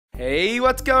Hey,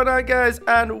 what's going on, guys?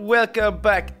 And welcome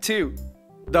back to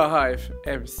the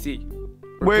HiveMC.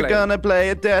 We're gonna play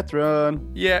a death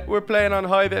run. Yeah, we're playing on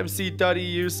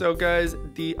HiveMC.eu. So, guys,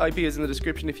 the IP is in the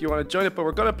description if you want to join it. But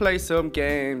we're gonna play some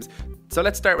games. So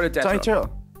let's start with a death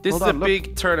run. This is a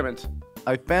big tournament.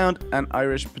 I found an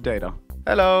Irish potato.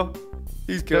 Hello.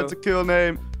 He's cool. That's a cool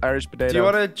name, Irish potato. Do you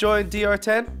want to join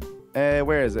DR10?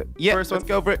 Where is it? Yeah, let's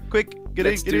go for it. Quick, get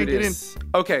in.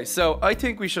 Okay, so I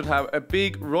think we should have a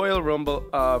big Royal Rumble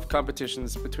of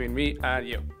competitions between me and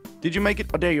you. Did you make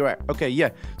it? Oh, there you are. Okay, yeah.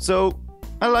 So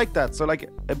I like that. So like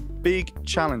a big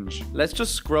challenge. Let's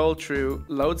just scroll through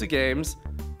loads of games,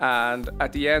 and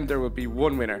at the end there will be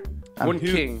one winner, and one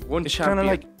king, one champion. Kind of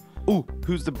like, ooh,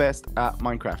 who's the best at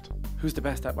Minecraft? Who's the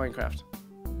best at Minecraft?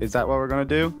 Is that what we're gonna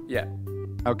do? Yeah.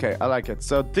 Okay, I like it.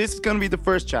 So this is gonna be the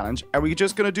first challenge. Are we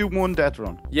just gonna do one death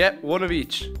run? Yeah, one of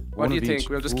each. What do you think?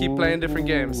 We'll just keep playing different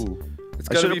games. It's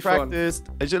gonna be fun.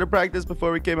 I should have practiced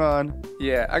before we came on.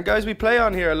 Yeah, and guys, we play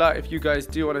on here a lot. If you guys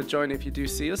do want to join, if you do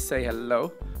see us, say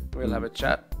hello. We'll have a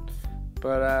chat.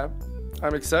 But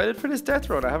I'm excited for this death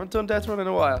run. I haven't done death run in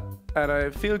a while, and I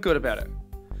feel good about it.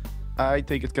 I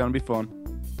think it's gonna be fun.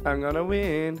 I'm gonna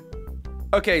win.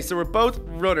 Okay, so we're both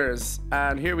runners,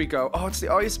 and here we go. Oh, it's the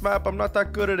ice map. I'm not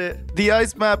that good at it. The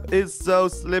ice map is so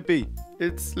slippy.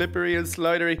 It's slippery and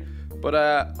slidery, but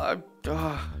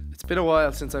it's been a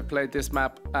while since I played this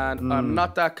map, and I'm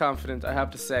not that confident, I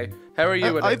have to say. How are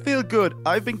you with it? I feel good.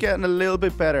 I've been getting a little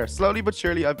bit better. Slowly but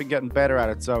surely, I've been getting better at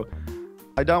it, so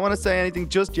I don't want to say anything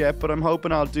just yet, but I'm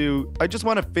hoping I just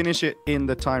want to finish it in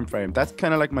the time frame. That's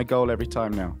kind of like my goal every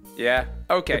time now. Yeah,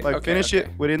 okay. If I finish it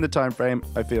within the time frame,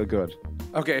 I feel good.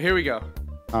 Okay, here we go.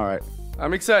 All right.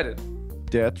 I'm excited.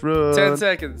 Death run. 10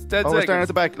 seconds. 10 seconds. We're starting at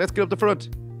the back. Let's get up the front.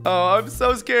 Oh, I'm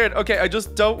so scared. Okay, I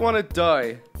just don't want to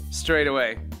die straight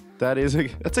away.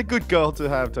 That's a good goal to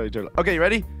have, Tiny Turtle. Okay,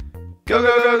 ready? Go.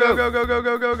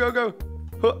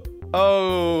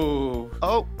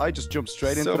 Oh, I just jumped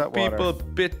straight into that water. Some people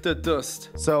bit the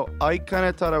dust. So I kind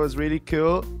of thought I was really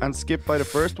cool and skipped by the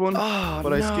first one,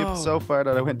 but I skipped so far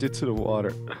that I went into the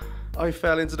water. I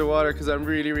fell into the water because I'm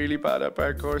really, really bad at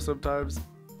parkour sometimes.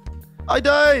 I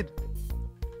died!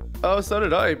 Oh, so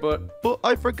did I, but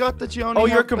I forgot that you only Oh,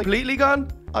 you're completely gone?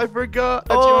 I forgot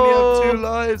that you only have 2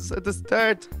 lives at the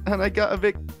start, and I got a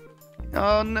bit...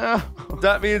 Oh, no.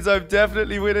 That means I'm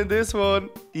definitely winning this one.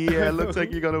 Yeah, it looks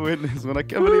like you're going to win this one. I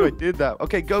can't believe I did that.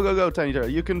 Okay, go, Tiny Turtle.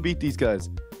 You can beat these guys.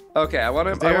 Okay, I want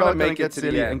to make it to the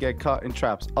end. And get caught in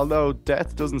traps. Although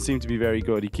Death doesn't seem to be very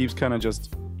good. He keeps kind of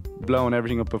just blowing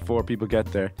everything up before people get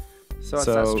there. So it's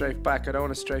that strafe back. I don't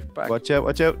want to strafe back. Watch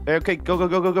out. Okay, go.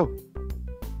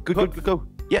 Good, go.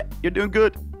 Yeah, you're doing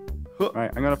good.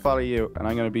 Alright, I'm going to follow you, and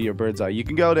I'm going to be your bird's eye. You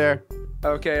can go there.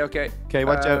 Okay. Okay,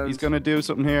 watch out. He's going to do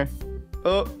something here.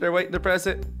 Oh, they're waiting to press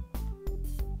it.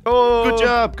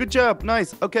 Oh! Good job.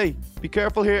 Nice. Okay, be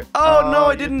careful here. Oh, no,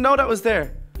 I didn't know that was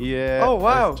there. Yeah. Oh,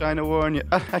 wow. I was trying to warn you.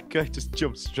 That guy just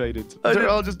jumped straight into They're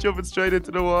all just jumping straight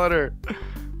into the water.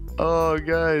 Oh,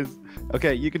 guys.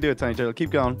 Okay, you can do it, Tiny Turtle. Keep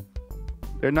going.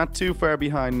 They're not too far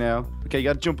behind now. Okay, you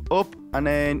got to jump up, and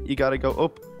then you got to go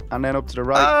up, and then up to the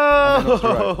right. Oh! And then up to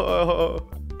the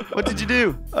right. What did you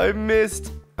do? I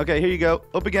missed. Okay, here you go.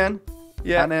 Up again.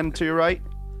 Yeah. And then to your right.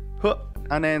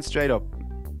 And then straight up.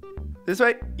 This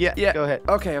way? Yeah. Go ahead.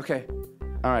 Okay.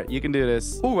 All right, you can do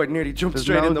this. Oh, I nearly jumped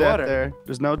straight in the water.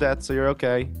 There's no death, so you're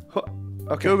okay.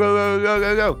 Okay. Go.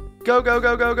 Go.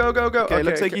 Okay,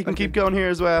 looks like you can keep going here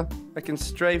as well. I can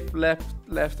strafe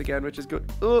left again, which is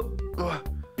good. Oh.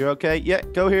 You're okay. Yeah,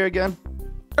 go here again.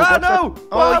 Oh, no!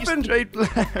 What happened? You straight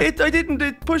left. I didn't.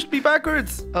 It pushed me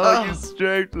backwards. Oh, you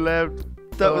straight left.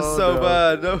 That was so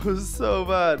bad. That was so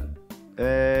bad.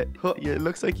 Yeah, it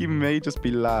looks like you may just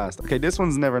be last. Okay, this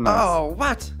one's never nice. Oh,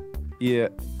 what? Yeah.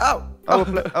 Oh,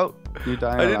 you're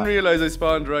dying. I didn't realize I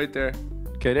spawned right there.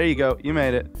 Okay, there you go. You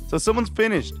made it. So someone's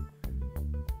finished.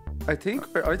 I think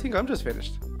I'm just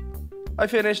finished. I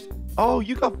finished. Oh,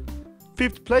 you got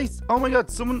 5th place. Oh my God,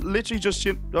 someone literally just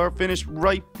finished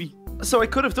So I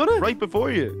could have done it right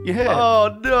before you. Yeah.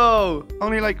 Oh no.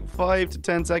 Only like 5 to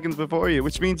 10 seconds before you,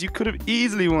 which means you could have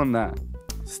easily won that.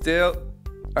 Still,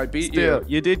 I beat you.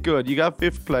 You did good. You got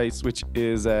 5th place, which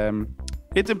is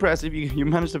it's impressive. You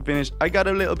managed to finish. I got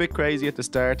a little bit crazy at the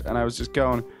start, and I was just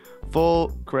going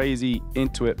full crazy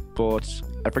into it, but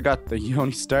I forgot that you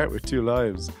only start with 2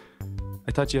 lives.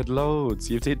 I thought you had loads.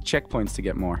 You have to hit checkpoints to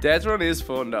get more. Death run is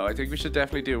fun though. I think we should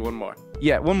definitely do one more.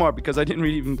 Yeah, one more, because I didn't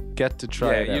really even get to try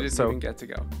it out. Yeah, you didn't even get to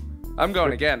go. I'm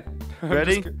going again.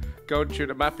 Ready? I'm just going through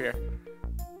the map here.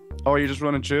 Oh, you're just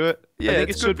running through it? Yeah, I think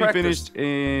it should be finished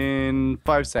in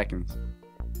 5 seconds.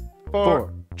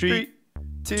 4, 3,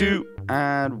 2,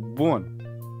 and 1.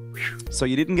 So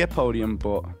you didn't get podium,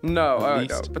 but No, at I know.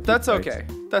 least But that's you okay.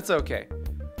 That's okay. All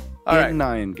All right. right.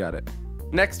 9 got it.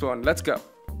 Next one. Let's go.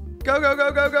 Go, go,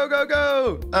 go, go, go, go,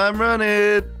 go. I'm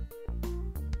running.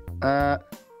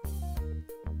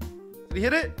 Did he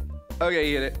hit it? Okay,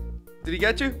 he hit it. Did he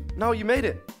get you? No, you made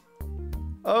it.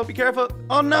 Oh, be careful.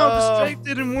 Oh no, the Oh. strafe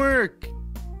didn't work.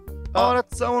 Oh,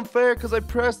 that's so unfair because I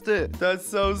pressed it. That's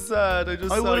so sad. I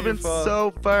just I saw would have you been fall.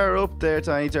 so far up there,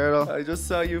 Tiny Turtle. I just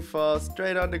saw you fall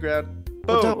straight on the ground.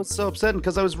 But that Boom. was so upsetting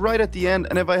because I was right at the end,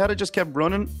 and if I had just kept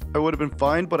running, I would have been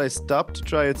fine. But I stopped to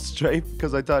try it straight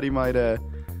because I thought he might have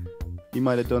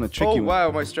done a tricky Oh one.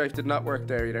 wow, my strafe did not work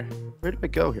there either. Where did I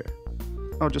go here?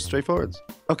 Oh, just straight forwards.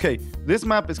 Okay, this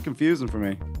map is confusing for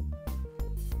me.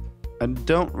 I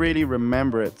don't really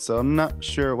remember it, so I'm not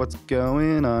sure what's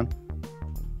going on.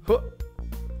 Huh.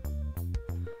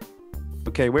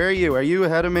 Okay, where are you? Are you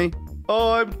ahead of me?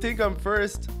 Oh, I think I'm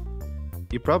first.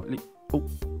 You probably... Oh,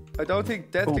 I don't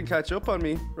think Death Oh. can catch up on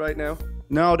me right now.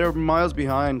 no, they're miles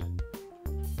behind.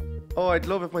 Oh, I'd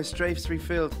love if my strafe's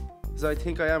refilled, because I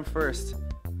think I am first.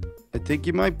 I think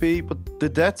you might be, but the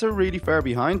deaths are really far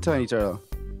behind, Tiny Turtle.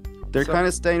 They're So- kind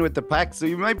of staying with the pack, so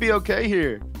you might be okay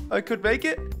here. I could make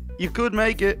it. You could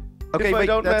make it. Okay, If I wait,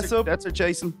 don't mess up. Deaths are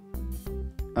chasing.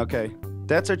 Okay,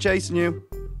 deaths are chasing you.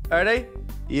 Are they?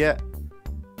 Yeah.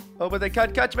 Oh, but they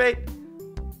can't catch me.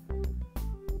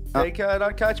 Uh. They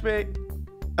cannot catch me.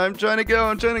 I'm trying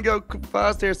to go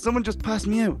fast here. Someone just passed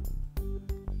me out.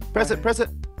 Press it, press it.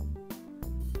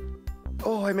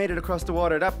 Oh, I made it across the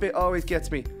water. That bit always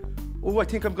gets me. Oh, I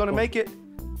think I'm gonna Oh. make it.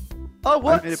 Oh,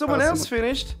 what? made it Someone past else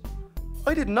finished?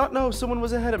 I did not know someone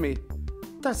was ahead of me.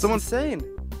 That's insane.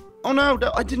 Oh no,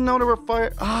 I didn't know there were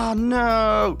fire. Ah,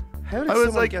 no. How did I was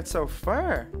someone like- get so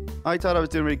far? I thought I was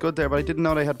doing really good there, but I didn't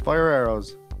know they had fire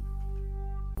arrows.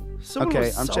 Someone Okay,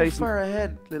 was I'm so chasing. far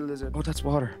ahead, little lizard. Oh, that's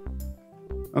water.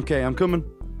 Okay, I'm coming.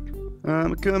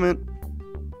 I'm coming.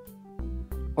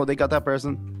 Oh, they got that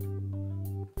person.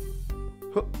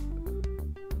 Huh.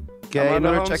 Okay, I'm on the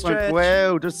another home checkpoint. stretch.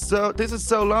 Wow, this is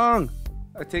so long.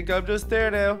 I think I'm just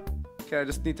there now. Okay, I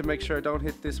just need to make sure I don't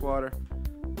hit this water.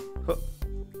 Huh.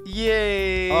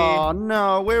 Yay! Oh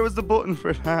no, where was the button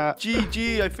for that?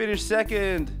 GG, I finished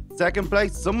second. Second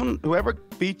place. Whoever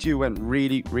beat you went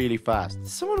really, really fast.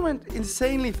 Someone went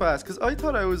insanely fast because I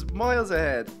thought I was miles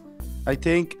ahead. I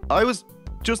think I was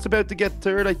just about to get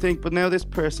third, I think, but now this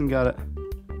person got it.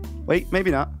 Wait,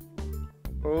 maybe not.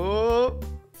 Oh,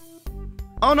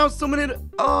 Oh no, someone hit it.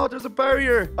 Oh, there's a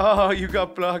barrier. oh, you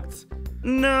got blocked.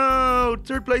 No,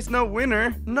 third place, no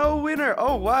winner. No winner.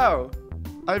 Oh, wow.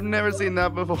 I've never seen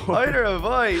that before. Either have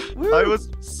I. Woo. I was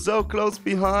so close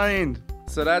behind.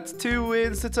 So that's 2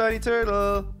 wins to Tiny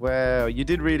Turtle. Wow, you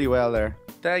did really well there.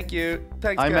 Thank you.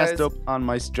 Thanks, I guys. messed up on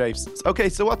my strafes. Okay,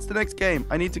 so what's the next game?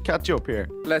 I need to catch up here.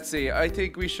 Let's see. I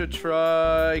think we should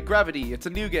try Gravity. It's a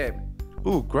new game.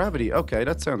 Ooh, gravity. Okay,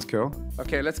 that sounds cool.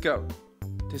 Okay, let's go.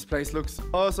 This place looks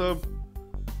awesome.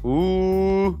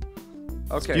 Ooh,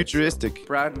 Okay. futuristic.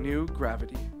 Brand new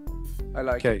Gravity. I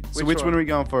like Okay, it. so which one are we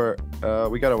going for?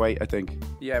 We gotta wait, I think.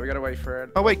 Yeah, we gotta wait for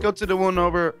it. Oh wait, go to the one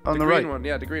over on the green right. one.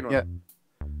 Yeah, the green one. Yeah.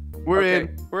 We're Okay,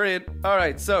 in. We're in. All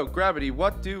right. So Gravity.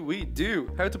 What do we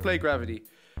do? How to play Gravity?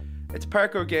 It's a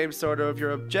parkour game, sort of.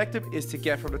 Your objective is to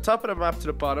get from the top of the map to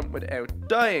the bottom without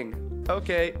dying.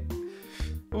 Okay.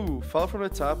 Ooh, fall from the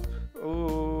top.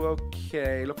 Ooh,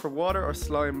 okay. Look for water or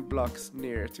slime blocks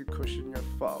near to cushion your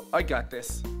fall. I got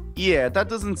this. Yeah,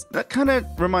 that kind of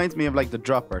reminds me of like the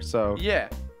dropper. So Yeah.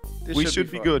 This we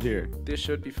should be fun. good here. This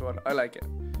should be fun. I like it.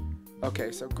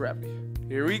 Okay, so Gravity.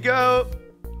 Here we go.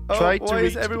 Oh, Try to why reach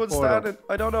is the everyone portal. standing?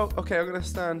 I don't know. Okay, I'm gonna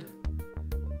stand.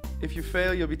 If you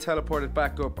fail, you'll be teleported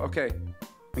back up. Okay.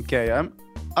 Okay,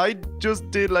 I just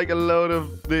did like a load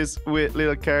of this with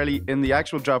little Carly in the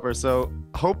actual dropper, so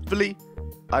hopefully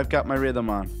I've got my rhythm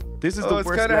on. This is the It's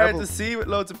worst kind of hard level. to see with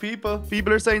loads of people.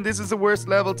 People are saying this is the worst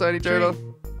level, Tiny Turtle.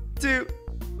 2,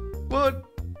 1.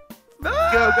 Go,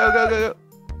 go, go, go, go.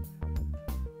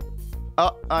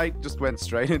 Oh, I just went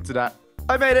straight into that.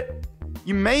 I made it.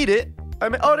 You made it?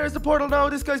 Oh, there's the portal. No,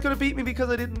 this guy's gonna beat me because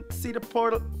I didn't see the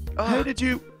portal. Ah.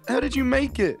 How did you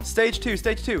make it? Stage 2,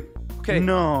 stage 2. Okay.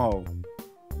 No.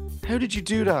 How did you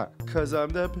do that? Cause I'm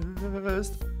the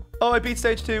best. Oh, I beat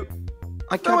stage 2.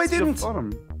 I can't I see didn't. the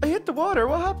bottom. I hit the water.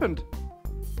 What happened?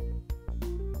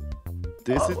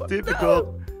 This is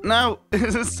difficult. No,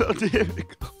 this is so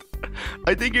difficult.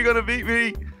 I think you're gonna beat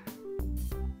me.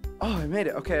 Oh, I made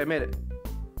it. Okay, I made it.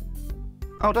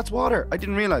 Oh, that's water. I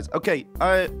didn't realize. Okay,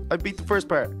 I beat the first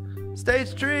part. Stage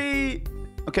 3.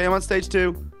 Okay, I'm on stage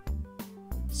 2.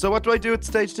 So what do I do at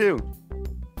stage 2?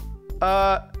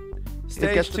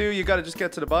 Stage 2, you gotta just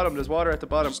get to the bottom. There's water at the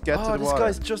bottom. Just get to the this water.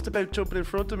 guy's just about jumping in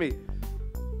front of me.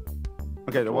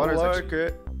 Okay, the water's I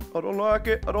don't like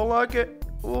it. I don't like it.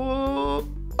 Ooh.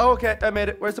 Okay, I made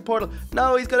it. Where's the portal?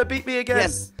 No, he's gonna beat me again.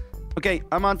 Yes. Okay,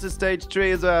 I'm on to stage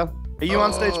 3 as well. Are you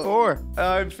on stage 4?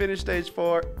 I'm finished stage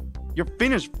 4. You're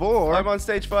finished 4? I'm on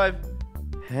stage 5.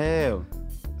 Hell.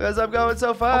 Because I'm going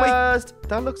so fast. Wait,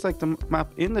 that looks like the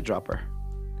map in the dropper.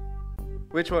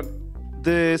 Which one?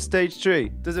 The stage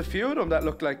 3. There's a few of them that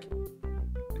look like.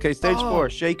 Okay, stage 4,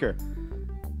 shaker.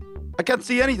 I can't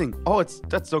see anything. Oh,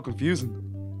 that's so confusing.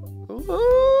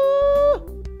 Oh,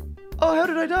 how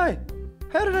did I die?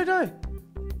 How did I die?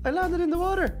 I landed in the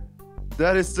water.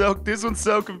 This one's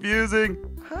so confusing.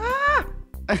 Ah!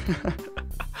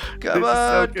 Come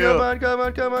on.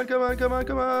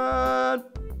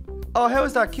 Oh, how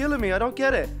is that killing me? I don't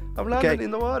get it. I'm landing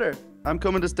in the water. I'm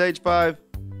coming to stage 5.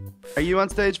 Are you on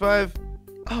stage 5?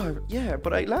 Oh, yeah,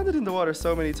 but I landed in the water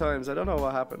so many times. I don't know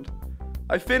what happened.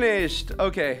 I finished.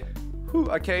 Okay. Whew,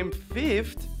 I came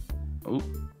 5th. Oh.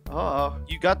 Oh.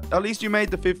 At least you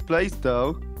made the 5th place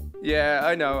though. Yeah,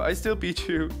 I know. I still beat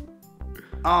you.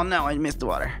 Oh no, I missed the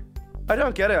water. I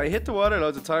don't get it. I hit the water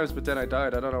loads of times, but then I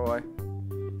died. I don't know why.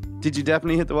 Did you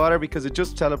definitely hit the water? Because it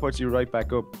just teleports you right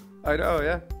back up. I know,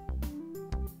 yeah.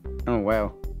 Oh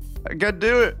wow. I can't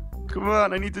do it. Come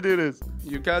on, I need to do this.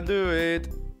 You can do it.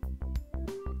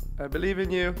 I believe in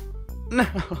you. No.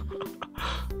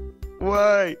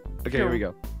 Why? Okay, here we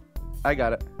go. I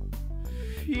got it.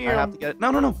 I have to get it.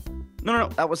 No.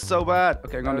 That was so bad.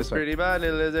 Okay, I'm going this way. Pretty bad,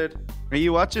 little lizard. Are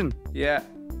you watching? Yeah.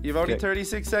 You've only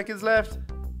 36 seconds left.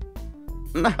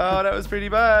 No. Oh, that was pretty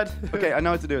bad. Okay, I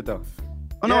know how to do it though.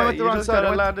 Oh no, I went the wrong side.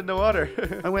 I landed in the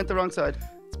water. I went the wrong side.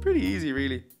 It's pretty easy,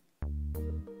 really.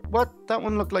 What? That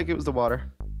one looked like it was the water.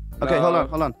 Okay, hold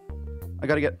on. I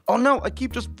gotta get. Oh no, I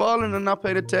keep just falling and not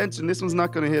paying attention. This one's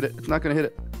not gonna hit it. It's not gonna hit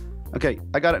it. Okay,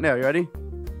 I got it now. You ready?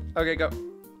 Okay, go.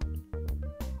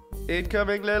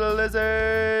 Incoming, little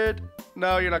lizard.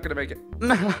 No, you're not gonna make it.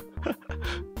 No.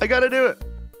 I gotta do it.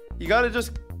 You gotta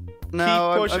just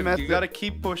keep pushing. You gotta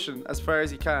keep pushing as far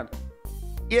as you can.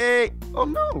 Yay! Oh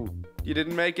no! You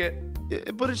didn't make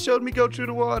it. But it showed me go through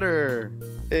the water.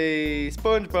 Hey,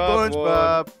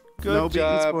 SpongeBob. Good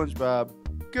job. Beating SpongeBob.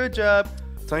 Good job.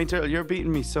 Tiny Turtle, you're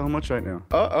beating me so much right now.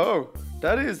 Uh-oh.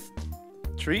 That is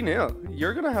 3-0.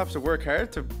 You're gonna have to work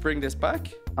hard to bring this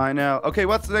back. I know. Okay,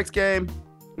 what's the next game?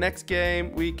 Next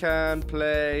game we can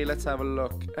play. Let's have a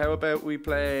look. How about we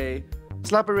play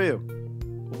Slapperoo.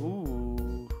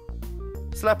 Ooh.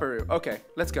 Slapperoo. Okay,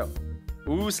 let's go.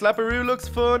 Ooh, Slapperoo looks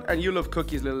fun. And you love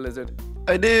cookies, little lizard.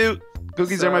 I do.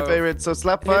 Cookies are my favorite. So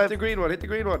slap 5. Hit the green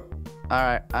one.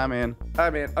 Alright, I'm in.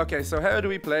 Okay, so how do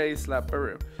we play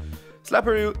Slapperoo?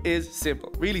 Slapperoo is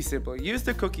simple, really simple. Use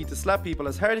the cookie to slap people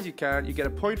as hard as you can. You get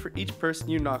a point for each person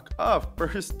you knock off.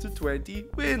 First to 20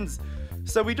 wins.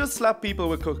 So we just slap people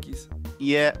with cookies.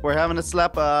 Yeah, we're having a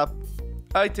slap up.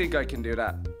 I think I can do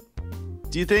that.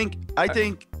 Do you think? I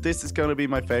think this is going to be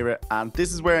my favorite, and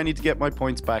this is where I need to get my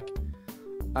points back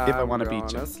if I want to beat you. I'm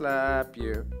gonna slap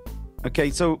you.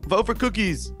 Okay, so vote for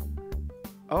cookies.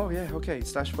 Oh yeah, okay.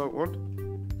 /vote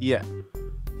 1. Yeah.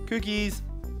 Cookies.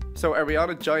 So are we on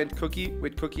a giant cookie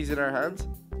with cookies in our hands?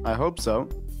 I hope so.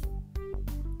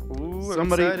 Ooh,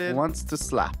 somebody I'm excited. wants to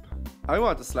slap. I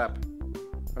want to slap.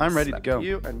 I'm ready to go.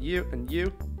 You and you and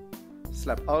you.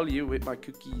 Slap all you with my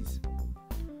cookies.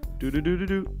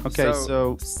 Okay,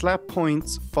 so slap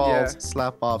points, falls,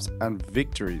 slap offs, and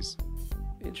victories.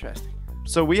 Interesting.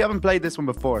 So we haven't played this one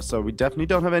before, so we definitely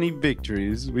don't have any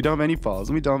victories, we don't have any falls,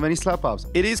 and we don't have any slap offs.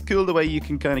 It is cool the way you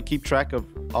can kind of keep track of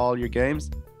all your games.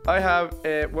 I have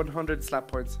 100 slap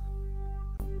points.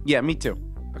 Yeah, me too.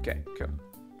 Okay, cool.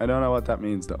 I don't know what that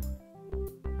means though.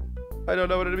 I don't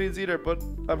know what it means either, but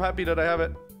I'm happy that I have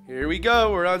it. Here we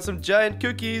go. We're on some giant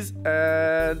cookies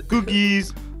and...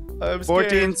 Cookies! I'm scared.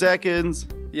 14 seconds.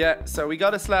 Yeah, so we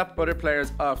gotta slap other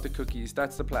players off the cookies.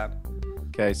 That's the plan.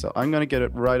 Okay, so I'm gonna get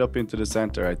it right up into the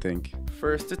center, I think.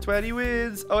 First to 20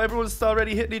 wins. Oh, everyone's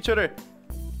already hitting each other.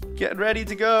 Getting ready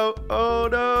to go. Oh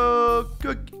no!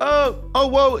 Oh,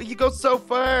 whoa! You go so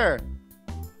far.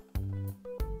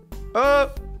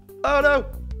 Oh no!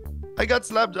 I got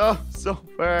slapped off so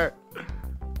far.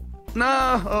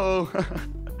 No!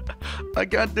 I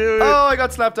can't do it. Oh, I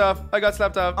got slapped off. I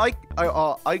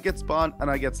get spawned and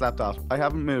I get slapped off. I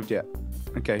haven't moved yet.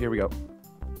 Okay, here we go.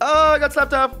 Oh, I got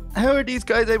slapped off. How are these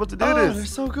guys able to do this? They're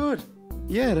so good.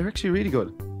 Yeah, they're actually really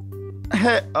good.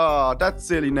 Oh, that's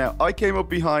silly now. I came up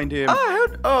behind him.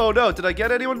 Oh no, did I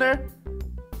get anyone there?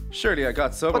 Surely I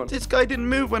got someone. But this guy didn't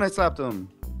move when I slapped him.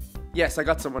 Yes, I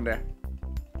got someone there.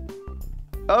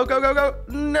 Oh, go, go, go.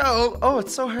 No. Oh,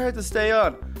 it's so hard to stay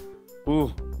on.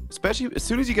 Ooh. Especially as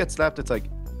soon as you get slapped, it's like,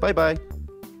 bye-bye.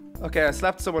 Okay, I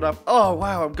slapped someone up. Oh,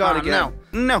 wow, I'm gone again.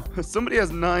 No. Somebody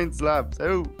has 9 slaps.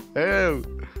 Oh.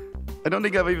 I don't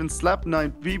think I've even slapped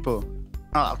 9 people.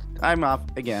 Oh, I'm off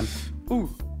again. Ooh.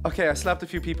 Okay, I slapped a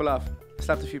few people off.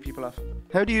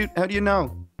 How do you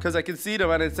know? Because I can see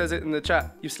them and it says it in the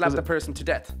chat. You slapped a person to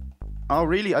death. Oh,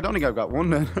 really? I don't think I've got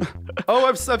one then. Oh,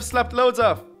 I've slapped loads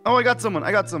off. Oh, I got someone.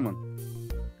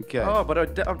 Okay. Oh,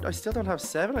 but I still don't have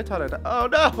 7. I thought I'd... Oh,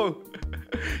 no.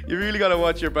 You really got to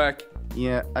watch your back.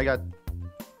 Yeah, I got...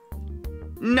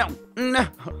 No.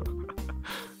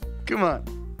 Come on.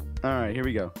 All right, here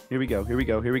we go. Okay,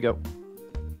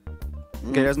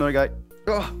 there's another guy.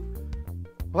 Oh.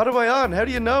 What am I on? How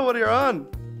do you know what you're on?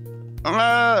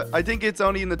 I think it's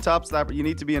only in the top slapper. You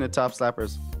need to be in the top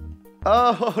slappers.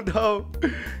 Oh, no.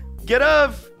 Get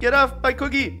off my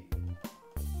cookie.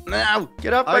 No.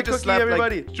 Get off my I just cookie, slapped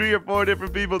everybody. like 3 or 4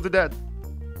 different people to death.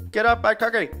 Get off my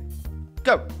cookie.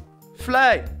 Go.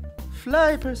 Fly,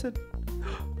 person.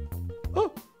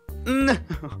 Oh. No.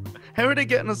 How are they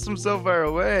getting us from so far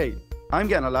away? I'm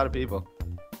getting a lot of people.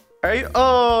 Are you?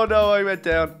 Oh, no, I went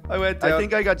down. I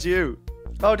think I got you.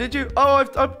 Oh, did you? Oh,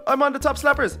 I'm on the top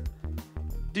slappers.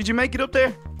 Did you make it up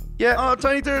there? Yeah. Oh,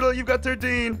 Tiny Turtle, you've got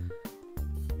 13.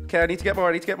 Okay, I need to get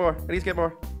more.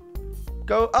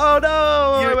 Go. Oh, no.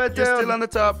 I went down. You're still on the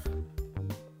top.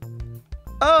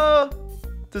 Oh.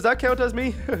 Does that count as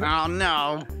me? Oh,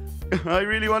 no. I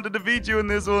really wanted to beat you in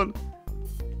this one.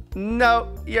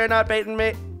 No, you're not beating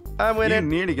me. I'm winning. You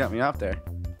nearly got me off there.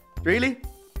 Really?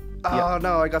 Yeah. Oh,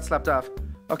 no, I got slapped off.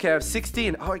 Okay, I have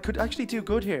 16. Oh, I could actually do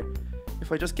good here.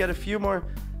 If I just get a few more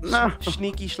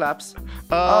sneaky slaps.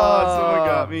 Oh, someone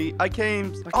got me. I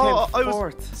came fourth. I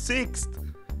was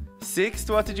 6th. 6th?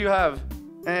 What did you have?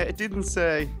 It didn't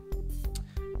say.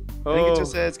 Oh. I think it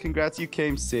just says, congrats, you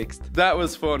came 6th. That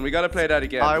was fun. We got to play that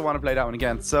again. I want to play that one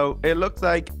again. So it looks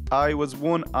like I was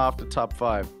 1 off the top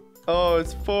 5. Oh,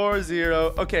 it's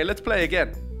 4-0. Okay, let's play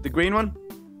again. The green one?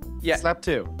 Yeah. Slap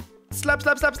 2. Slap.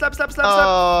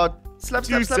 Oh, Slap,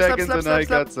 2 seconds and I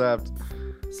got slapped.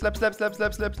 Slap.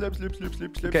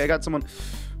 Okay, I got someone.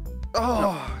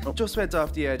 Oh, just went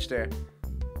off the edge there.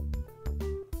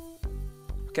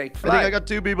 Okay, fly. I think I got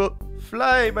 2 people.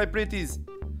 Fly, my pretties.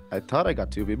 I thought I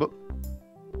got 2 people.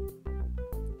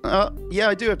 Yeah,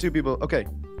 I do have 2 people. Okay.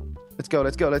 Let's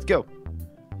go.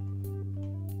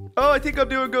 Oh, I think I'm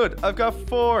doing good. I've got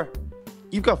 4.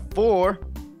 You've got 4?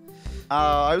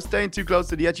 I was staying too close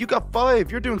to the edge. You got 5.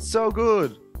 You're doing so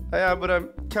good. I am, but I'm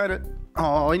kind of...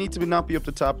 Oh, I need to not be up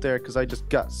the top there because I just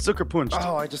got sucker punched.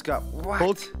 Oh, I just got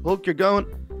whacked. Hulk, you're going.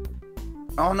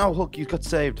 Oh, no, Hulk, you got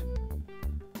saved.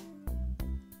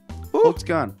 Ooh. Hulk's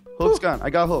gone. I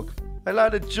got Hulk. I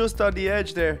landed just on the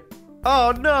edge there.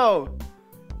 Oh, no.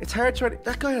 It's hard trying to...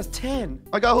 That guy has 10.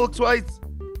 I got Hulk twice.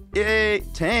 Yay,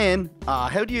 10.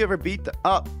 How do you ever beat that?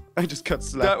 Oh, I just got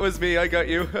slapped. That was me. I got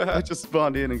you. I just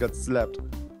spawned in and got slapped.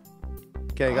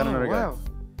 Okay, I got another guy. Wow.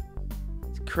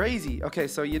 It's crazy. Okay,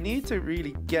 so you need to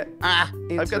really get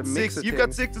into I've got the mix 6. of You've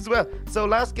got things. 6 as well. So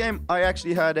last game, I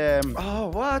actually had... Oh,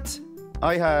 what?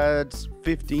 I had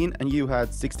 15 and you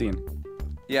had 16.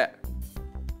 Yeah.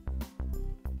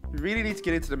 You really need to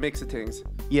get into the mix of things.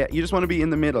 Yeah, you just want to be in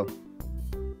the middle.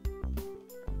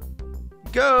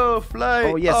 Go, fly.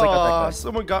 Oh, yes, I got that guy.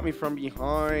 Someone got me from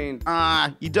behind.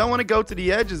 You don't want to go to the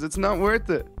edges. It's not worth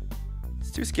it.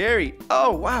 It's too scary.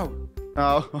 Oh, wow.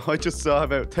 Oh, I just saw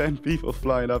about 10 people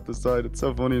flying off the side. It's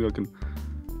so funny looking.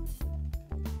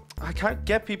 I can't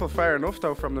get people far enough,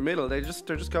 though, from the middle. They're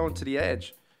just going to the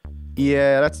edge.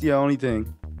 Yeah, that's the only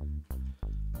thing.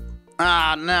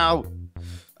 No.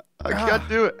 I can't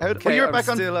do it. Okay, you're I'm back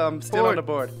still, on still on the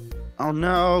board. Oh,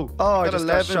 no. Oh, I got just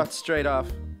 11. got shot straight off.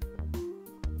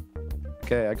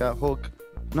 Okay, I got Hulk.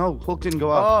 No, Hulk didn't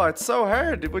go off. Oh, it's so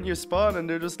hard when you spawn and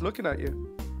they're just looking at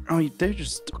you. Oh, they're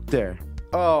just stuck there.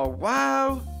 Oh,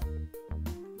 wow.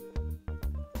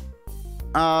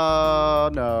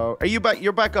 No. Are you back?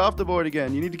 You're back off the board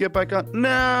again. You need to get back on. No.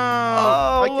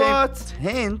 Oh, I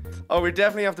came 10th. Oh, we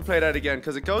definitely have to play that again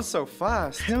because it goes so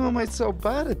fast. How am I so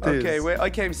bad at this? Okay, wait. I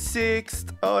came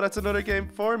 6th. Oh, that's another game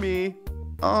for me.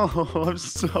 Oh, I'm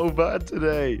so bad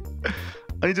today.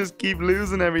 I just keep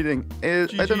losing everything.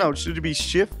 I don't know. Should it be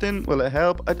shifting? Will it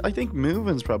help? I think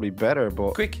moving's probably better,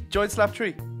 but... Quick, join Slap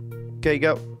 3. Okay,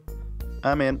 go.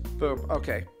 I'm in. Boom.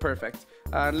 Okay, perfect.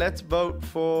 And let's vote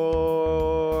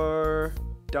for...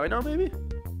 Dino, maybe?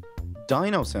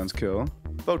 Dino sounds cool.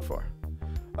 Vote for.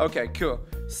 Okay, cool.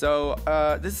 So,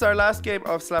 this is our last game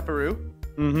of Slapperoo.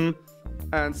 Mm-hmm.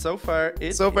 And so far,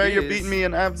 you're beating me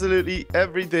in absolutely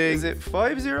everything. Is it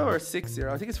 5-0 or 6-0?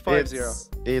 I think it's 5-0.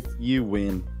 It's you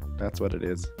win. That's what it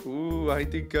is. Ooh, I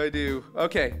think I do.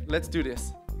 Okay, let's do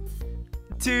this.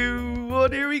 2,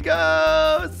 1, here we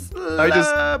go.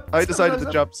 Slap. I decided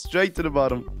to drop straight to the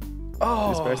bottom. Oh.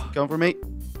 This person come for me.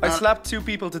 I slapped 2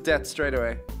 people to death straight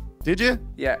away. Did you?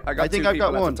 Yeah, I got 2 think people I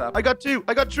got at one. the top. I got 2.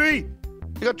 I got 3.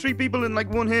 I got 3 people in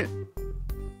like one hit.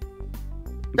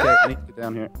 Okay, I need to get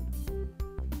down here.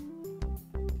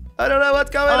 I don't know what's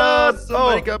going on.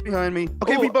 Somebody got behind me.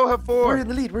 Okay, we both have 4. We're in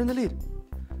the lead. We're in the lead.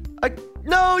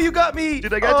 No, you got me.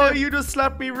 Did I get you? Oh, you just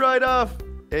slapped me right off.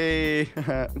 Hey.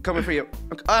 I'm coming for you.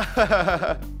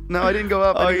 No, I didn't go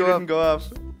up. Oh, you didn't go up.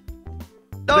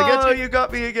 Did I get you? You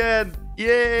got me again.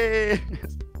 Yay.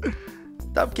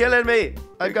 Stop killing me.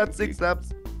 I've got 6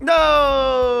 slaps.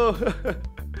 No.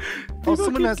 Oh,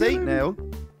 someone has 8 now.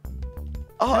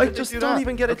 Oh, I just don't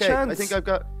even get a chance. I think I've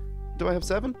got... Do I have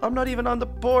 7? I'm not even on the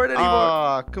board anymore.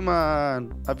 Ah, come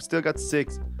on. I've still got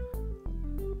 6.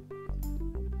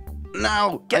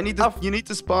 No, Get off. You need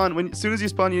to spawn. As soon as you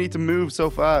spawn, you need to move so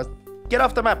fast. Get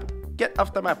off the map. Get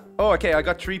off the map. Oh, okay. I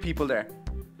got 3 people there.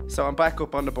 So I'm back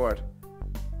up on the board.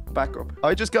 Back up.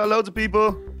 I just got loads of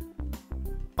people.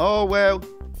 Oh, wow.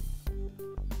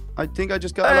 I think I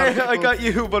just got a lot of people. I got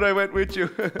you, but I went with you.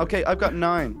 Okay, I've got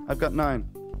 9. I've got 9.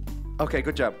 Okay,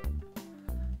 good job.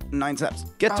 9 slaps.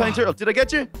 Get Tiny Turtle. Did I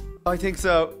get you? I think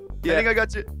so. Yeah. I think I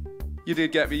got you. You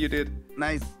did get me. You did.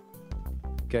 Nice.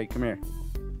 Okay, come here.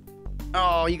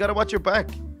 Oh, you gotta watch your back.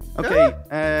 Okay.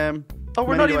 Oh,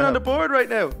 we're not even on the board right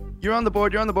now. You're on the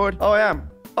board. You're on the board. Oh, I am.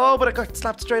 Oh, but I got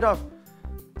slapped straight off.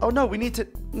 Oh no, we need to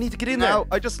get in there.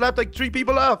 I just slapped like 3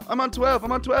 people off. I'm on 12.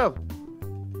 I'm on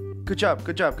 12. Good job.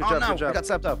 Good job. Good job. Good job. I got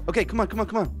slapped off. Okay, come on. Come on.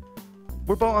 Come on.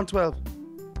 We're both on 12.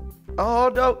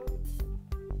 Oh no.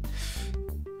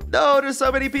 No, there's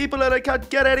so many people and I can't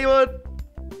get anyone.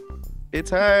 It's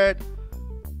hard.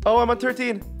 Oh, I'm on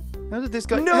 13. How did this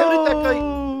guy? No. How did that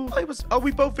guy? Oh,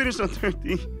 we both finished on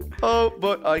 13. Oh,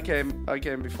 but I came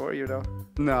before you though.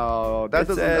 No, that's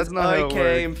not how it I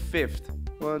came 5th.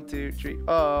 1, 2, 3.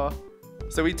 Oh,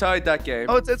 so we tied that game.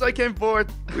 Oh, it says I came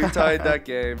 4th. We tied that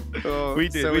game. Oh, we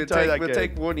did. So we'll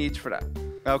take 1 each for that.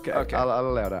 Okay. I'll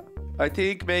allow that. I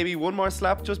think maybe 1 more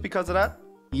slap just because of that.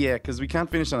 Yeah, because we can't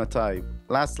finish on a tie.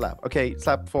 Last slap. Okay,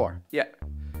 slap 4. Yeah.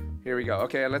 Here we go.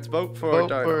 Okay, and let's vote for Vote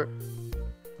for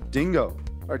Dingo.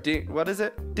 Or what is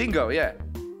it? Dingo, yeah.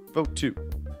 Vote 2.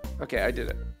 Okay, I did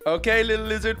it. Okay, little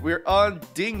lizard, we're on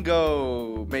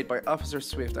Dingo, made by Officer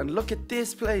Swift. And look at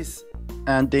this place.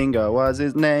 And Dingo was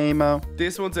his name. Oh.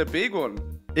 This one's a big one.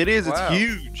 It is. Wow. It's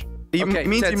huge. It Okay,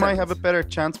 means 10 you might seconds. have a better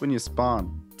chance when you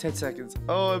spawn. 10 seconds.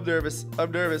 Oh, I'm nervous.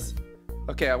 I'm nervous.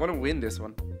 Okay, I want to win this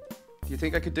one. Do you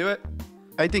think I could do it?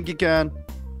 I think you can.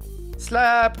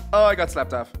 Slap. Oh, I got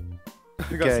slapped off.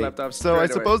 I got slapped off. So I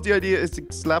straight away. suppose the idea is to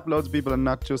slap loads of people and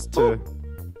not just to...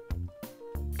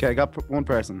 Okay, I got 1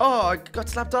 person. Oh, I got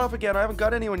slapped off again. I haven't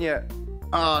got anyone yet.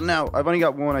 Oh, no. I've only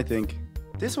got 1, I think.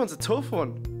 This one's a tough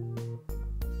one.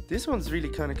 This one's really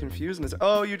kind of confusing.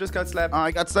 Oh, you just got slapped. Oh,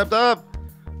 I got slapped up.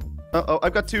 Uh-oh,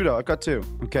 I've got 2 though. I've got 2.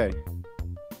 Okay.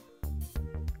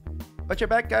 Watch your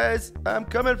back, guys. I'm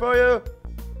coming for you.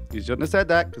 You shouldn't have said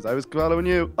that because I was following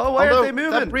you. Oh, why aren't they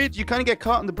moving? That bridge, you kind of get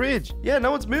caught in the bridge. Yeah,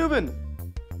 no one's moving.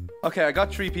 Okay, I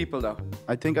got 3 people though.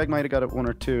 I think I might have got 1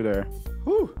 or 2 there.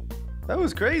 Whew, that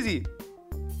was crazy.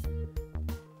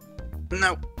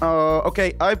 No. Oh,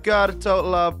 okay. I've got a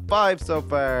total of 5 so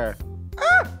far.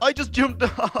 Ah! I just jumped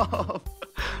off.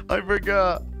 I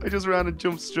forgot. I just ran and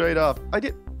jumped straight off. I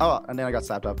did. Oh, and then I got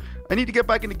slapped up. I need to get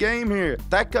back in the game here.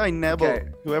 That guy, Neville, Okay.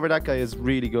 whoever that guy is,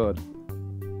 really good.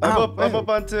 I'm up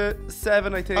onto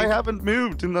 7, I think. I haven't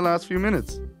moved in the last few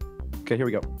minutes. Okay, here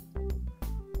we go.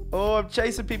 Oh, I'm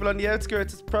chasing people on the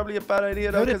outskirts. It's probably a bad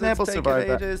idea though How did because it's Neville taking survive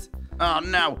that? ages. Oh,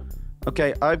 no.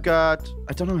 Okay, I've got...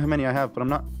 I don't know how many I have, but I'm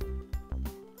not...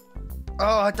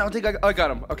 Oh, I don't think I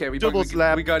got him. Okay, we got Double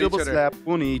slap, each other. slap,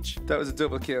 1 each. That was a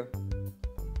double kill.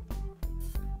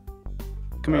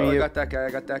 Come Oh, here, I you. got that guy. I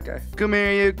got that guy. Come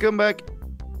here, you. Come back.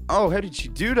 Oh, how did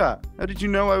you do that? How did you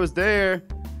know I was there?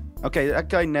 Okay, that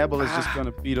guy Neville is just going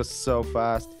to beat us so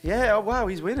fast. Yeah, oh wow,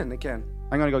 he's winning again.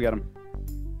 I'm going to go get him.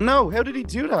 No, how did he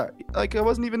do that? Like, I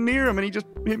wasn't even near him and he just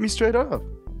hit me straight off.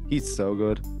 He's so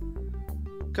good.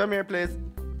 Come here, please.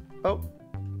 Oh.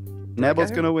 Neville's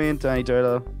going to win, Tiny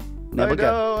Turtle.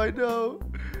 Neville I know.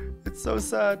 It's so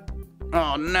sad.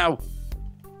 Oh, no.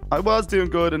 I was doing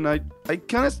good and I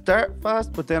kind of start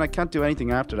fast, but then I can't do anything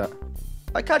after that.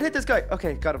 I can't hit this guy.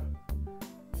 Okay, got him.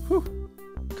 Whew.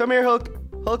 Come here, Hulk.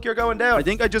 Hulk, you're going down. I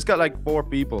think I just got like 4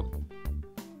 people.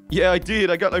 Yeah, I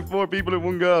did. I got like 4 people in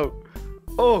one go.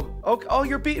 Oh, okay. Oh,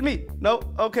 you're beating me. No,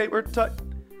 okay, we're tied.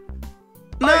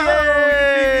 No, you beat me in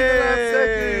the last Yay!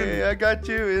 second. I got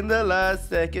you in the last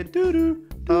second. Doo-doo.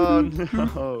 Oh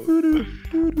no.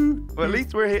 Well, at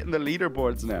least we're hitting the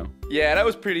leaderboards now. Yeah, that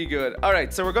was pretty good. All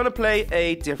right, so we're going to play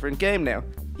a different game now.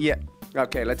 Yeah.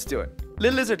 Okay, let's do it.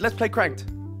 Little Lizard, let's play Cranked.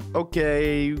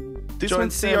 Okay. This Join one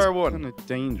CR1. kind of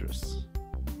dangerous.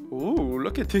 Ooh,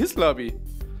 look at this lobby.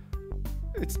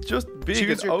 It's just big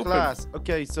Choose and your open. class.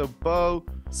 Okay, so bow,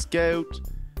 scout,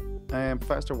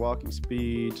 faster walking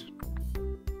speed.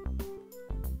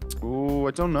 Ooh,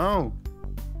 I don't know.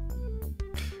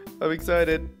 I'm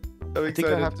excited. I think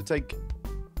I have to take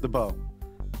the bow.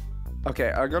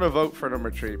 Okay, I'm going to vote for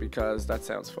number 3 because that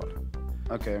sounds fun.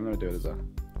 Okay, I'm gonna do it as well.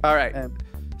 All right.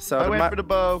 So I went for the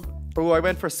bow. Oh, I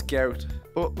went for Scout.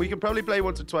 But we can probably play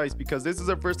once or twice because this is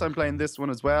our first time playing this one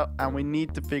as well, and we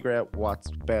need to figure out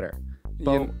what's better,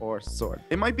 bow or sword.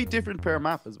 It might be different per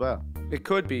map as well. It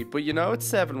could be, but you know it's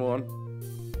 7-1.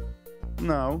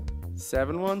 No.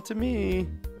 7-1 to me.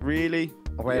 Really?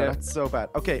 Oh, wow, Yeah. that's so bad.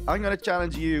 Okay, I'm gonna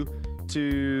challenge you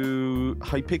to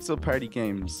Hypixel party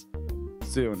games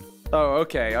soon. Oh,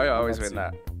 okay. I always Let's win see.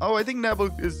 that. Oh, I think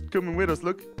Neville is coming with us.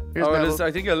 Look. Here's Oh, Neville.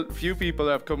 I think a few people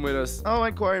have come with us. Oh,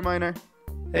 and Quarry Miner.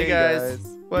 Hey, guys.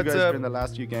 What's you guys up? were in the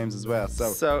last few games as well.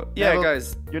 So yeah, Neville,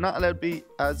 guys. you're not allowed to be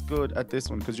as good at this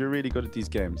one because you're really good at these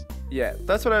games. Yeah,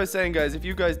 that's what I was saying, guys. If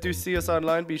you guys do see us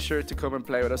online, be sure to come and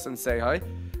play with us and say hi.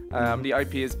 The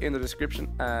IP is in the description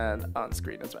and on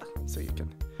screen as well, so you can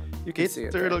It's see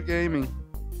it. Turtle Gaming.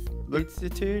 Look, It's the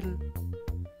turtle.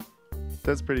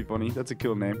 that's pretty funny. That's a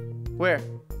cool name. Where?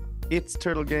 It's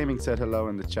Turtle Gaming said hello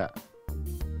in the chat.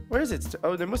 Where is it?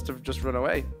 Oh, they must have just run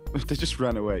away. They just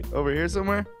ran away. Over here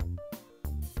somewhere?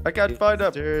 I can't find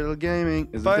them. Turtle Gaming.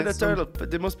 Is Find it the this one? turtle.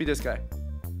 But it must be this guy.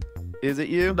 Is it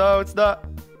you? No, it's not.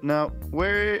 No.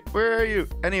 Where are you?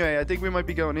 Anyway, I think we might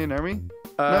be going in, are we? No,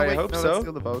 I wait, hope no, so. That's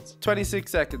still the boats.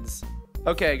 26 seconds.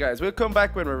 Okay, guys, we'll come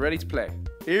back when we're ready to play.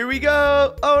 Here we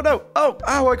go. Oh, no. Oh,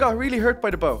 I got really hurt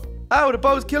by the bow. Ow, the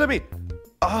bow's killing me.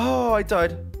 Oh, I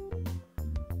died.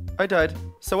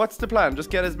 So what's the plan?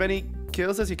 Just get as many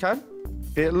kills as you can?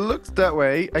 It looks that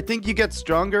way. I think you get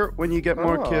stronger when you get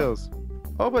more Oh. kills.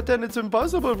 Oh, but then it's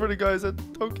impossible for the guys that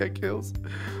don't get kills.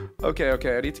 Okay,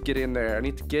 I need to get in there. I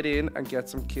need to get in and get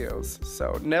some kills.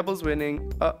 So, Neville's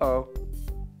winning. Uh-oh.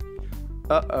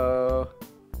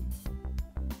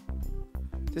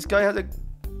 This guy has a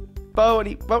bow and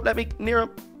he won't let me near him.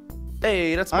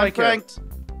 Hey, that's my I'm kill. cranked.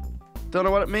 Don't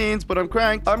know what it means, but I'm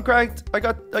cranked. I'm cranked.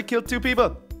 I killed 2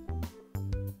 people.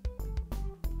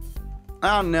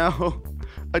 Oh no.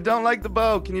 I don't like the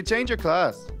bow. Can you change your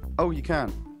class? Oh, you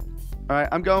can. Alright,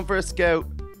 I'm going for a scout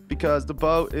because the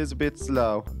bow is a bit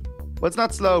slow. Well, it's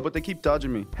not slow, but they keep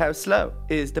dodging me. How slow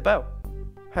is the bow?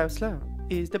 How slow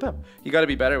is the bow? You gotta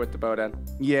be better with the bow then.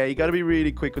 Yeah, you gotta be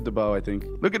really quick with the bow, I think.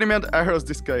 Look at the amount of arrows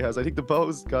this guy has. I think the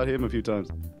bow's got him a few times.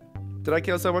 Did I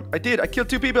kill someone? I did. I killed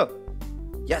 2 people.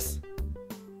 Yes.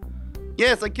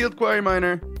 Yes, I killed Quarry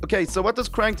Miner. Okay, so what does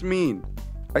cranked mean?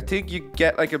 I think you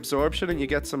get like absorption and you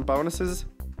get some bonuses.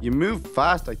 You move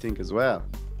fast, I think, as well.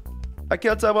 I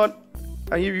killed someone.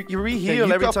 And you Okay, re-heal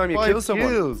you've every got time you 5 kill someone.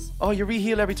 kills. Oh, you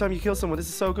re-heal every time you kill someone. This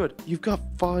is so good. You've got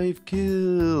 5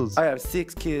 kills. I have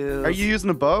 6 kills. Are you using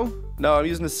a bow? No, I'm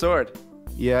using a sword.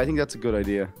 Yeah, I think that's a good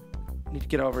idea. I need to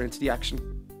get over into the action.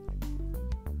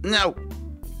 No.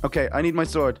 Okay, I need my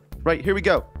sword. Right, here we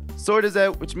go. Sword is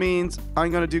out, which means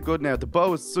I'm gonna do good now. The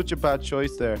bow is such a bad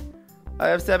choice there. I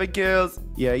have 7 kills.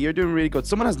 Yeah, you're doing really good.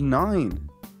 Someone has 9.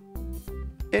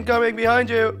 Incoming behind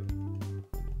you.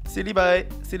 Silly boy.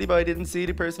 Silly boy didn't see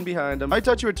the person behind him. I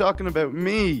thought you were talking about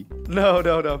me.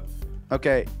 No.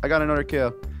 Okay, I got another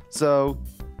kill. So,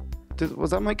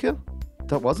 was that my kill?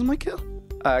 That wasn't my kill?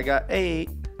 I got 8.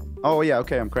 Oh yeah,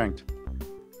 okay, I'm cranked.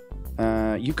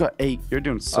 You got 8. You're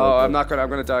doing so Oh, good. I'm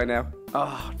gonna die now.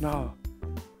 Oh, no.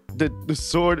 The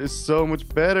sword is so much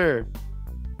better.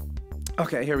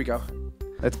 Okay, here we go.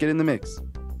 Let's get in the mix.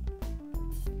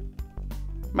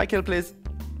 My kill, please.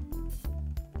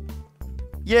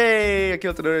 Yay! I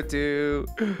killed another 2.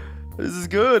 This is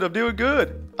good. I'm doing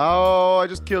good. Oh, I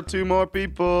just killed 2 more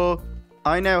people.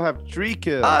 I now have 3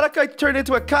 kills. Ah, that guy turned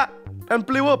into a cat and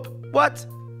blew up. What?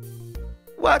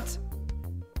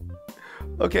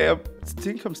 Okay, I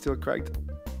think I'm still cranked.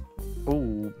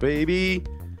 Oh, baby.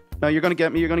 No, you're gonna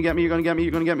get me. You're gonna get me. You're gonna get me.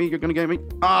 You're gonna get me. You're gonna get me.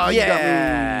 Ah, you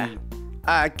got me.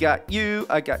 I got you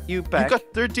back. You got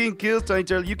 13 kills, Tiny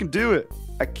Turtle. You can do it.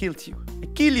 I killed you. I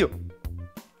kill you.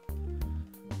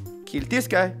 Kill this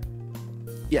guy.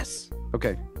 Yes.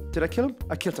 Okay. Did I kill him?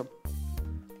 I killed him.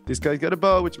 This guy's got a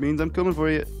bow, which means I'm coming for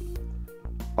you.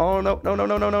 Oh no, no, no,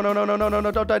 no, no, no, no, no, no, no, no,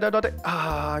 no, don't die, don't die.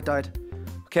 Ah, I died.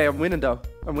 Okay, I'm winning though.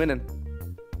 I'm winning.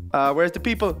 Where's the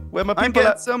people? Where my people I'm getting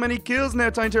at? so many kills now,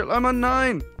 Tiny Turtle. I'm on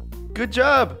 9. Good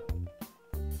job.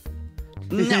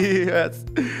 Yes.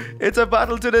 It's a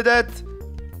battle to the death.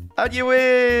 And you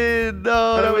win.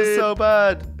 No, that was so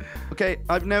bad. Okay,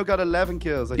 I've now got 11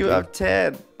 kills. I You think. have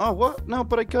 10. Oh, what? No,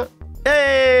 but I got...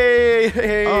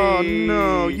 Hey! Oh,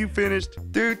 no. You finished.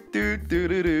 Okay,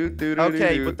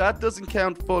 but that doesn't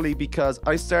count fully because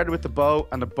I started with the bow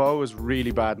and the bow is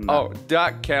really bad in that. Oh,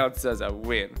 that counts as a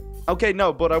win. Okay,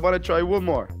 no, but I want to try one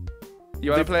more.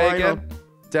 You want to play again?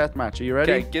 Deathmatch. Are you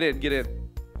ready? Okay, get in, get in.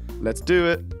 Let's do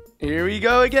it. Here we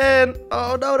go again.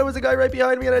 Oh no, there was a guy right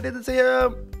behind me and I didn't see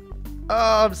him.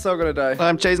 Oh, I'm so gonna die.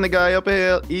 I'm chasing the guy up a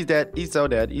hill. He's dead. He's so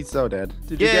dead. He's so dead.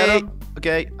 Did you get him?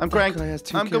 Okay, I'm cranked. guy has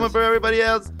 2 I'm kills. coming for everybody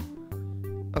else.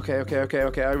 Okay.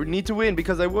 I need to win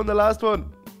because I won the last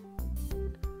one.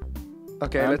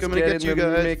 Okay, I'm let's coming get to in get you the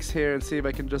guys. mix here and see if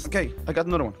I can just Okay, I got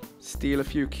another one. steal a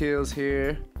few kills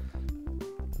here.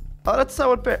 Oh, that's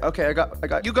so unfair. Okay, I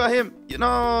got. You got him. You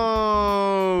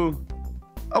know.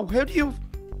 Oh, how do you?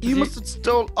 You must have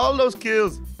stole all those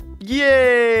kills.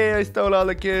 Yay! I stole all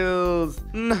the kills.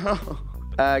 No.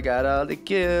 I got all the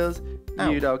kills. Ow.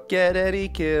 You don't get any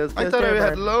kills. I 'cause thought I they're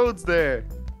had mine. loads there.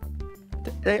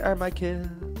 They are my kills.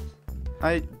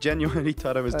 I genuinely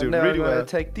thought I was And doing now really I'm gonna well.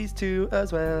 take these 2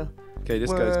 as well. Okay, this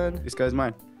One. guy's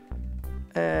mine.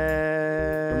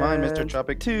 And You're mine, Mr.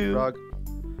 Tropic 2. Frog.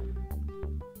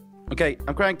 Okay,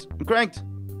 I'm cranked. I'm cranked.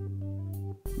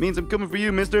 Means I'm coming for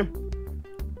you, mister.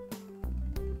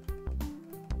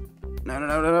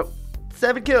 No.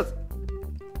 7 kills.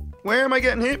 Where am I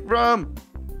getting hit from?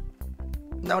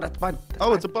 No, that's fine.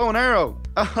 Oh, it's a bow and arrow.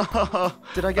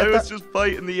 Did I get I was that? just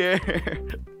fighting the air.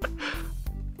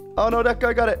 Oh no, that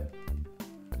guy got it.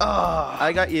 Oh,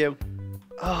 I got you.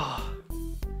 oh.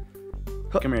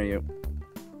 Come here, you.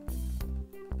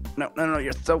 No,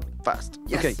 you're so fast.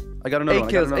 Yes. Okay, I got another 8 one.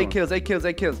 kills, 8 kills, 8 kills,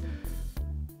 8 kills.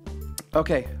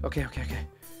 Okay.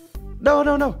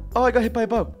 No. Oh, I got hit by a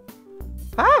bow.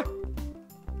 Ah!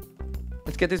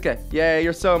 Let's get this guy. Yeah,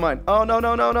 you're so mine. Oh, no,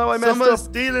 I messed Someone's up.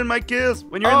 stealing my kills.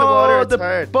 When you're in the water, it's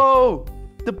hard. bow.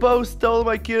 The bow stole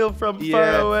my kill from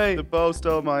far away. The bow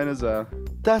stole mine as well.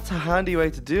 That's a handy way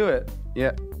to do it.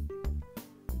 Yeah.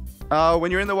 Oh,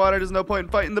 when you're in the water, there's no point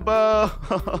in fighting the bow.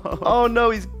 Oh no,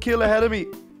 he's kill ahead of me.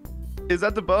 Is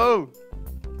that the bow?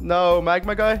 No,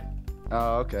 magma guy.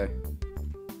 Oh, okay.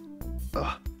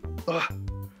 Ugh.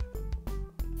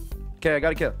 Okay, I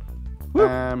got a kill.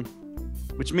 Woo.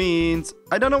 Which means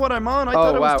I don't know what I'm on. I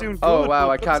thought I was doing good. Oh wow,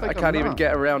 but I looks like can't I'm even not.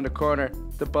 get around the corner.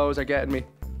 The bows are getting me.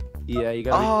 Yeah, you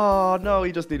got. Oh no,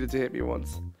 he just needed to hit me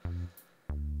once.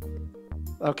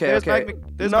 Okay, There's okay.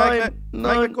 There's Nine.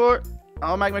 Magma Core.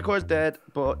 Oh, Magma Core's dead,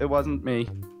 but it wasn't me.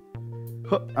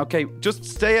 Okay, just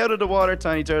stay out of the water,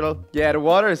 Tiny Turtle. Yeah, the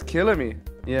water is killing me.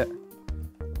 Yeah.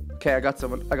 Okay, I got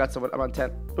someone. I'm on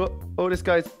 10. Oh, this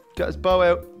guy's got his bow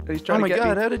out and he's trying Oh my to get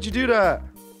god, me. how did you do that?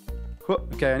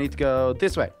 Okay, I need to go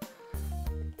this way.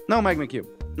 No Magma Cube.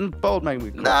 Bold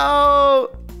Magma Cube. No!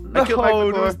 I killed Magma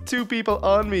No, there was Core. 2 people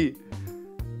on me.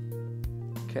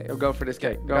 Okay, I'm going for this guy.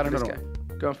 Okay, Going got for this another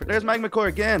guy. Going for this. There's Magma Core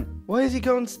again. Why is he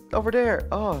going over there?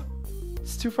 Oh,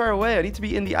 it's too far away. I need to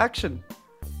be in the action.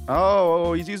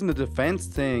 Oh, he's using the defense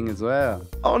thing as well.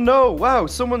 Oh no! Wow,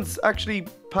 someone's actually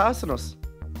passing us.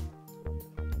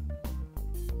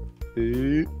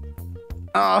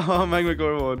 Oh, Magma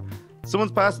Core won.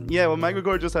 Someone's passing. Yeah, well, Magma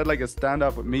Core just had like a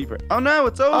standoff with me for. Oh no,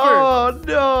 it's over. Oh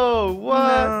no!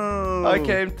 What? No. I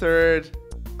came 3rd.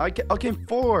 I came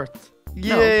 4th.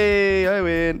 Yay! I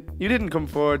win. You didn't come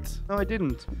 4th. No, I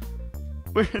didn't.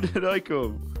 Where did I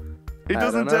come? It I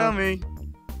doesn't don't know. tell me.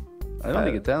 I don't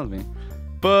think it tells me.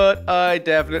 But I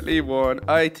definitely won.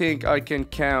 I think I can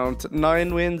count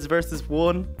 9 wins versus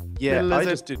 1. Yeah, Little I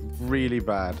lizard. just did really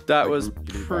bad. That Like, was really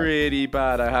bad. pretty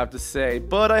bad, I have to say.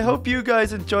 But I hope you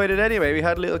guys enjoyed it anyway. We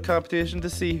had a little competition to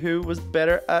see who was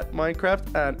better at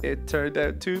Minecraft, and it turned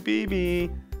out to be me.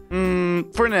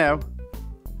 For now.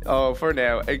 Oh, for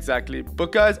now, exactly.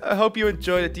 But guys, I hope you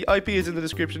enjoyed it. The IP is in the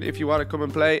description if you want to come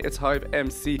and play. It's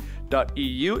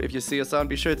HiveMC.eu. If you see us on,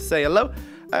 be sure to say hello.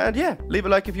 And yeah, leave a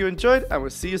like if you enjoyed, and we'll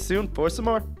see you soon for some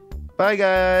more. Bye,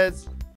 guys.